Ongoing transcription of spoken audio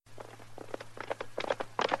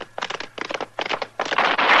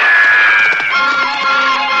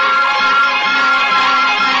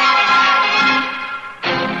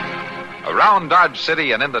Around Dodge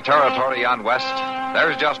City and in the territory on West,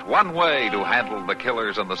 there's just one way to handle the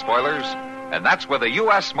killers and the spoilers, and that's with a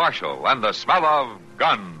U.S. Marshal and the smell of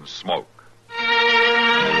gun smoke.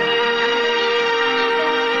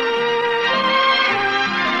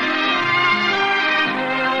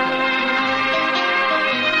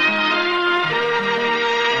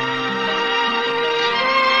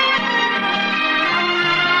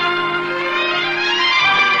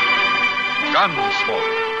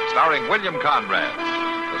 Gunsmoke, starring William Conrad,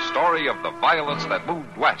 the story of the violence that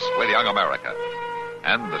moved west with young America,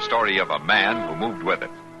 and the story of a man who moved with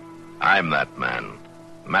it. I'm that man,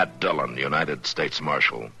 Matt Dillon, United States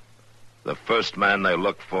Marshal. The first man they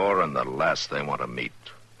look for and the last they want to meet.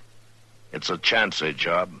 It's a chancy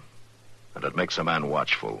job, and it makes a man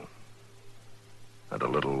watchful and a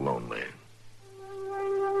little lonely.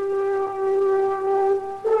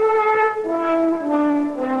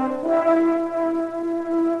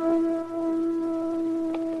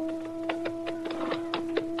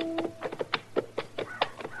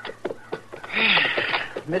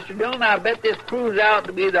 Mr. Dillon, I bet this proves out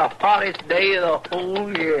to be the hottest day of the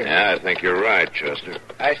whole year. Yeah, I think you're right, Chester.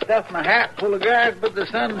 I stuffed my hat full of grass, but the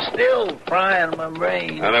sun's still frying my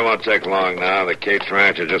brain. Now, that won't take long now. The Cates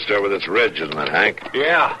Ranch is just over this ridge, isn't it, Hank?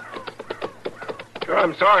 Yeah. Sure,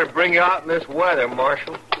 I'm sorry to bring you out in this weather,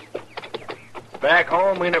 Marshal. Back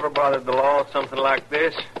home, we never bothered the law with something like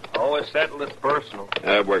this. Always settled it personal.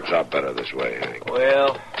 It works out better this way, Hank.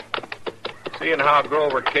 Well, seeing how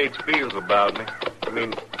Grover Cates feels about me. I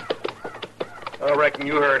mean, I reckon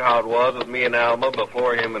you heard how it was with me and Alma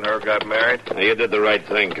before him and her got married. Now, you did the right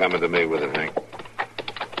thing coming to me with it, Hank.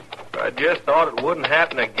 I just thought it wouldn't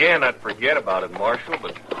happen again. I'd forget about it, Marshal,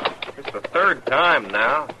 but it's the third time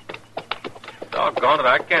now. Doggone it,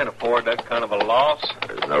 I can't afford that kind of a loss.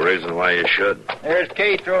 There's no reason why you should. There's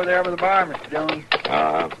Kate over there by the bar, Mr. Dillon.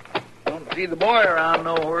 Don't see the boy around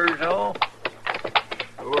nowhere, so.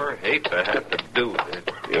 Sure hate to have to do with it.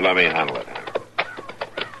 You let me handle it, Hank.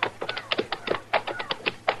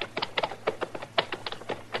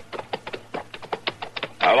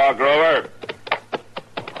 Hello, Grover.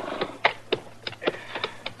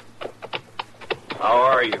 How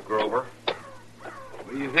are you, Grover?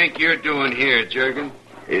 What do you think you're doing here, Jurgen?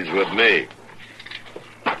 He's with me.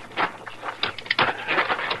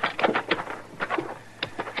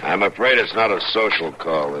 I'm afraid it's not a social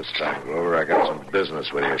call this time, Grover. I got some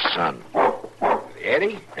business with your son.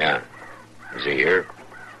 Eddie? Yeah. Is he here?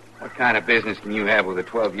 What kind of business can you have with a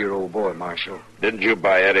 12-year-old boy, Marshal? Didn't you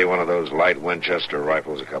buy Eddie one of those light Winchester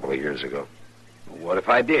rifles a couple of years ago? What if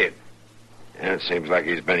I did? Yeah, it seems like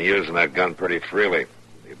he's been using that gun pretty freely.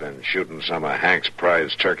 He's been shooting some of Hank's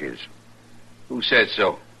prize turkeys. Who said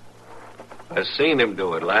so? I seen him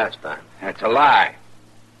do it last time. That's a lie.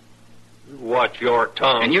 Watch your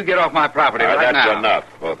tongue. And you get off my property right that's now. That's enough,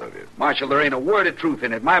 both of you. Marshal, there ain't a word of truth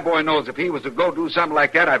in it. My boy knows if he was to go do something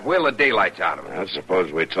like that, I'd whale the daylights out of him. I suppose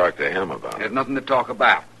we talk to him about it. There's nothing to talk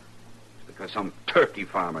about. It's because some turkey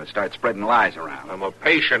farmer starts spreading lies around. I'm a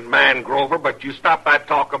patient man, Grover, but you stop that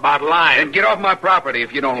talk about lying. Then get off my property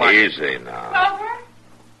if you don't like it. Easy now. Grover?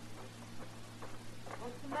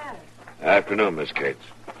 What's the matter? Afternoon, Miss Cates.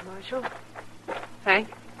 Marshal? Hank?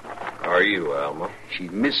 How are you, Alma? She's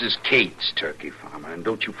Mrs. Cates, turkey farmer, and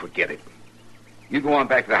don't you forget it. You go on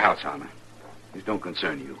back to the house, Alma. This don't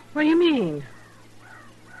concern you. What do you mean?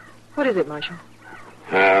 What is it, Marshal?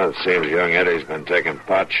 Well, it seems young Eddie's been taking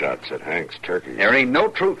pot shots at Hank's turkeys. There ain't no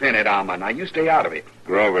truth in it, Alma. Now, you stay out of it.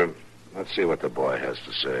 Grover, let's see what the boy has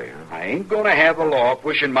to say. Huh? I ain't going to have the law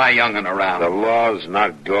pushing my young'un around. The law's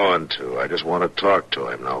not going to. I just want to talk to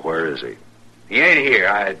him. Now, where is he? He ain't here.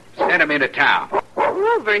 I sent him into town.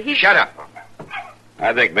 Grover, he... Shut up.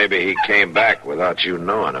 I think maybe he came back without you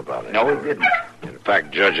knowing about it. No, he didn't. In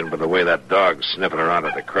fact, judging by the way that dog's sniffing around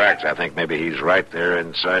at the cracks, I think maybe he's right there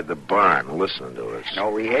inside the barn listening to us.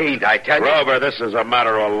 No, he ain't, I tell you. Grover, this is a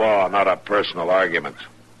matter of law, not a personal argument.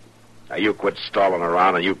 Now, you quit stalling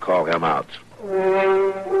around and you call him out.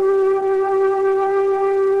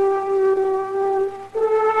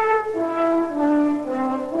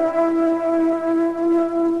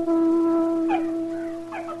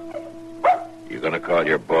 You gonna call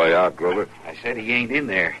your boy out, Grover? I said he ain't in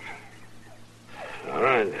there. All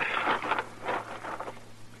right.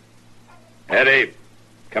 Eddie,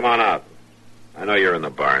 come on out. I know you're in the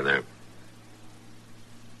barn there.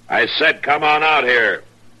 I said come on out here.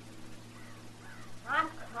 I'm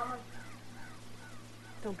coming.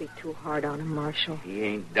 Don't be too hard on him, Marshal. He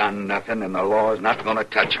ain't done nothing, and the law's not going to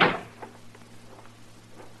touch him.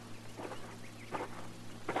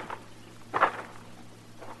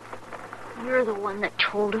 You're the one that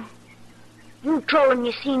told him. You told him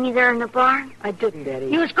you seen me there in the barn. I didn't, Eddie.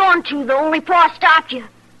 You was going to, though. Only Pa stopped you.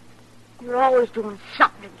 You're always doing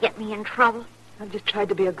something to get me in trouble. I've just tried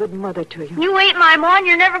to be a good mother to you. You ain't my ma, and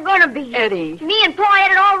you're never going to be. Eddie. Me and Pa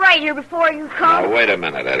had it all right here before you come. Now, wait a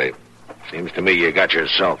minute, Eddie. Seems to me you got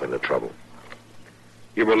yourself into trouble.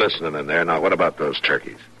 You were listening in there. Now, what about those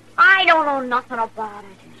turkeys? I don't know nothing about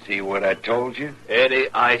it. See what I told you? Eddie,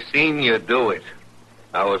 I seen you do it.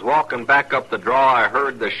 I was walking back up the draw, I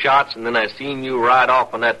heard the shots, and then I seen you ride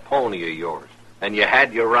off on that pony of yours. And you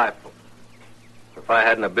had your rifle. If I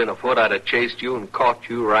hadn't have been afoot, I'd have chased you and caught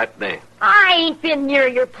you right then. I ain't been near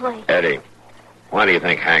your place. Eddie, why do you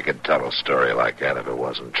think Hank would tell a story like that if it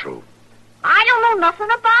wasn't true? I don't know nothing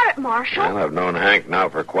about it, Marshal. Well, I've known Hank now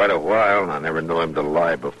for quite a while, and I never knew him to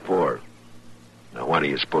lie before. Now, why do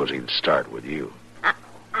you suppose he'd start with you?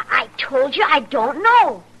 I told you I don't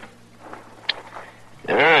know.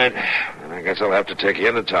 All right. Then I guess I'll have to take you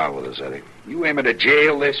into town with us, Eddie. You aiming to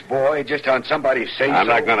jail this boy just on somebody's say-so? I'm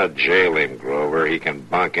not going to jail him, Grover. He can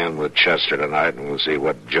bunk in with Chester tonight, and we'll see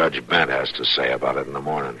what Judge Bent has to say about it in the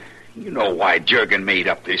morning. You know why Jurgen made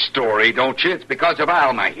up this story, don't you? It's because of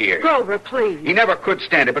Alma here. Grover, please. He never could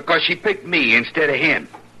stand it because she picked me instead of him.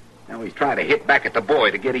 Now he's trying to hit back at the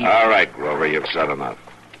boy to get even. All right, Grover, you've said enough.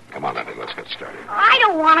 Come on, Eddie, let's get started. I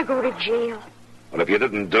don't want to go to jail. Well, if you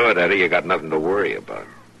didn't do it, Eddie, you got nothing to worry about.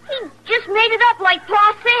 He just made it up like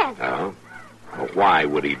Pa said. No? Well, why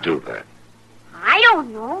would he do that? I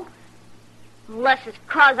don't know. Unless it's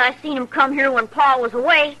 'cause I seen him come here when Pa was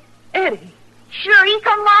away. Eddie. Sure, he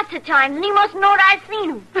come lots of times, and he must know that I seen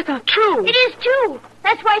him. That's not true. It is, too.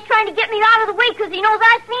 That's why he's trying to get me out of the way, 'cause he knows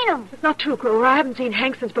I seen him. It's not true, Grover. I haven't seen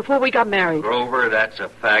Hank since before we got married. Grover, that's a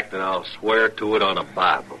fact, and I'll swear to it on a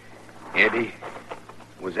Bible. Eddie,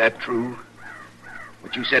 was that true?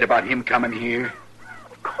 What you said about him coming here?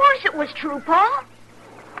 Of course it was true, Pa.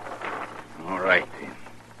 All right, then.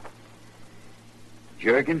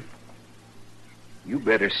 Jurgen, you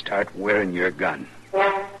better start wearing your gun.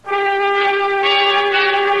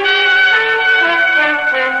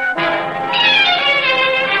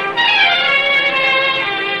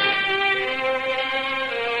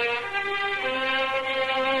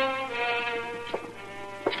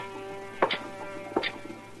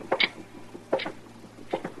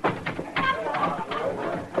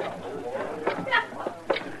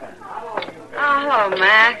 Hello,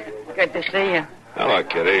 Mac. Good to see you. Hello,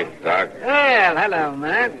 Kitty. Doc. Well, hello,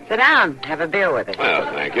 Mac. Sit down. Have a beer with us.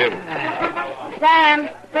 Well, thank you. Sam,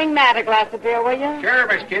 bring Matt a glass of beer, will you? Sure,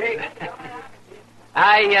 Miss Kitty.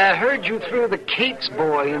 I heard you threw the Cates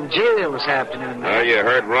boy in jail this afternoon. Oh, you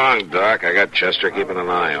heard wrong, Doc. I got Chester keeping an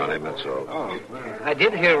eye on him, that's all. Oh, well, I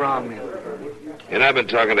did hear wrong then. You know, I've been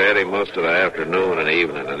talking to Eddie most of the afternoon and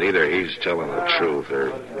evening, and either he's telling the truth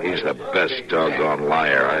or he's the best doggone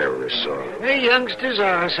liar I ever saw. Hey, youngsters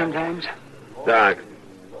are sometimes. Doc,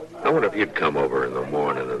 I wonder if you'd come over in the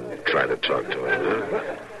morning and try to talk to him,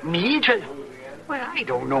 huh? Me? Well, I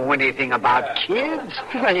don't know anything about kids.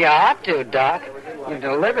 Well, you ought to, Doc. You've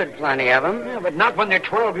delivered plenty of them. Yeah, but not when they're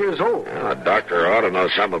 12 years old. Well, a doctor ought to know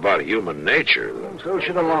something about human nature. So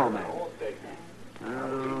should a lawman.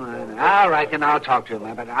 All right, then I'll talk to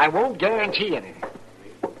him, but I won't guarantee anything.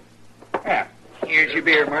 Yeah. Here's your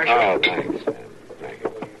beer, Marshal. Oh, thanks, man. Thank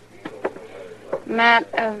you. Matt,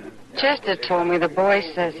 Chester told me the boy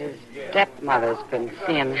says his stepmother's been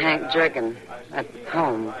seeing Hank Jurgen at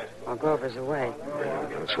home while Grover's away.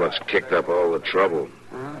 That's what's kicked up all the trouble.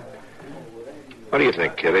 Oh. What do you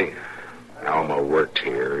think, Kitty? Alma worked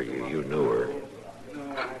here. You knew her.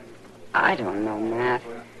 I don't know, Matt.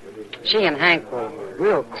 She and Hank were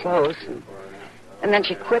real close, and then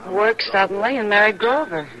she quit work suddenly and married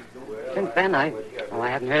Grover. Since then, I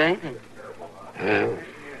haven't heard anything. Well,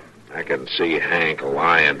 I can see Hank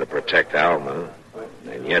lying to protect Alma,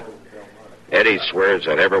 and yet Eddie swears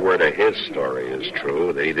that every word of his story is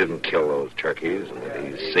true, that he didn't kill those turkeys, and that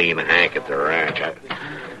he's seen Hank at the ranch.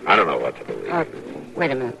 I don't know what to believe. Wait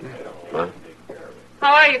a minute, Matt. Huh?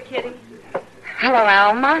 How are you, Kitty? Hello,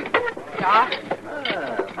 Alma. Doc?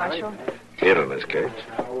 Marshal? Kid on this case.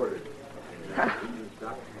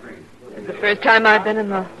 It's the first time I've been in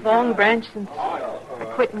the Long Branch since I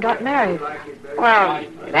quit and got married. Well,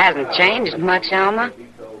 it hasn't changed much, Alma.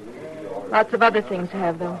 Lots of other things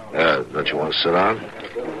have, though. Don't you want to sit down?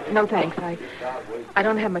 No, thanks. I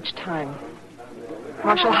don't have much time.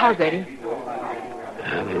 Marshal, how's Eddie?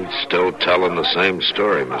 And he's still telling the same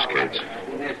story, Miss Cates.